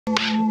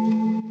This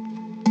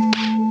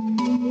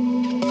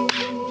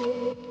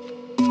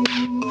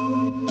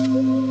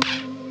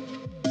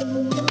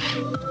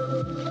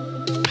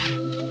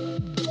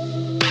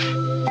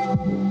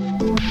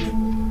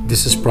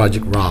is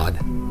Project Rod,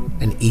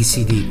 an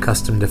ECD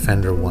Custom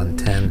Defender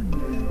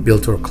 110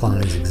 built to our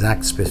client's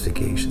exact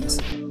specifications.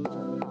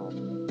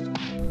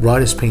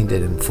 Rod is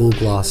painted in full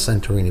gloss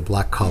Santorini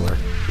black color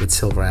with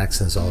silver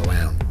accents all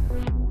around.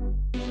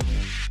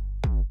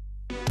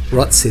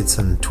 Rod sits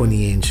on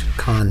 20-inch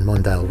Kahn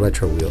Mondial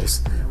Retro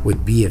wheels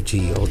with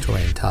BFG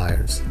All-Terrain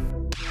Tires.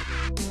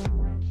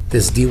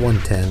 This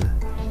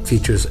D110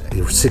 features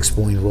a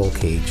 6-point roll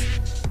cage,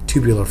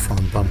 tubular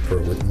front bumper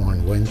with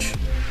worn winch,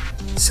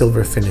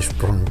 silver finished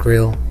front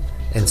grille,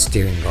 and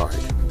steering guard.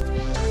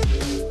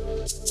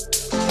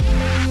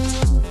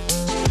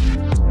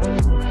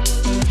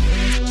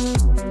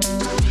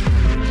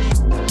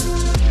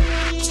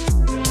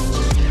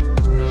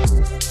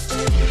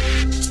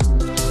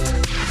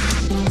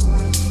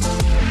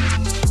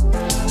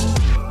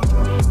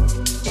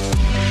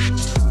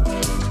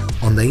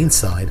 On the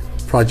inside,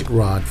 Project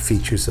Rod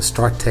features a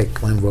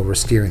Startech Land Rover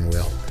steering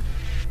wheel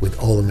with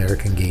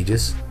all-American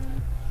gauges,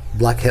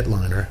 black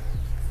headliner,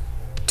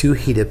 2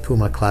 heated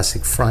Puma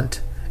Classic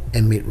front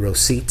and mid-row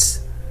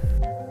seats.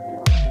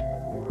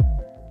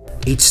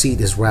 Each seat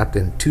is wrapped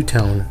in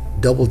two-tone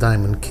double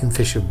diamond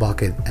Kingfisher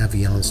bucket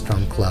Avion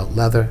storm cloud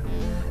leather,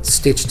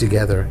 stitched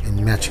together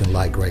in matching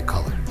light gray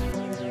color.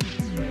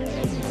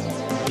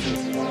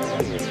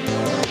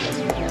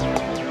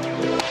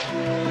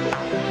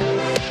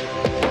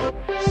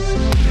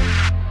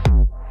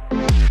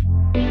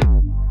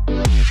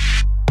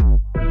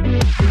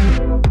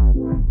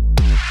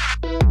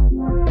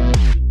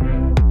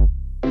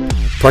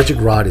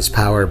 Project Rod is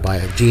powered by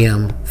a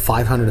GM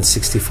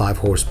 565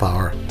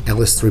 horsepower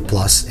LS3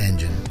 Plus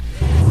engine.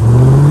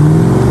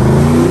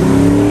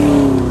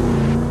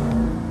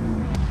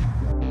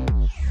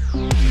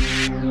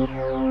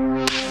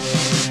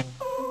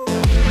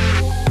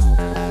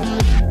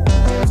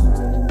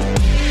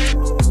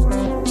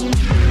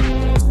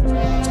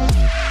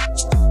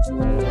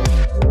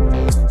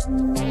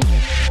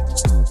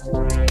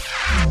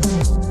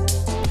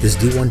 This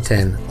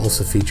D110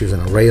 also features an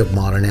array of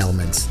modern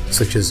elements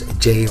such as a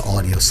J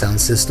audio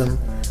sound system,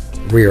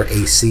 rear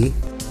AC,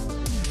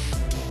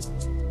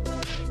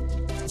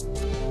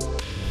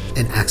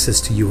 and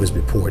access to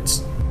USB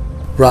ports.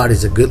 Rod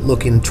is a good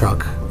looking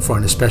truck for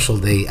on a special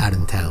day out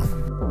in town.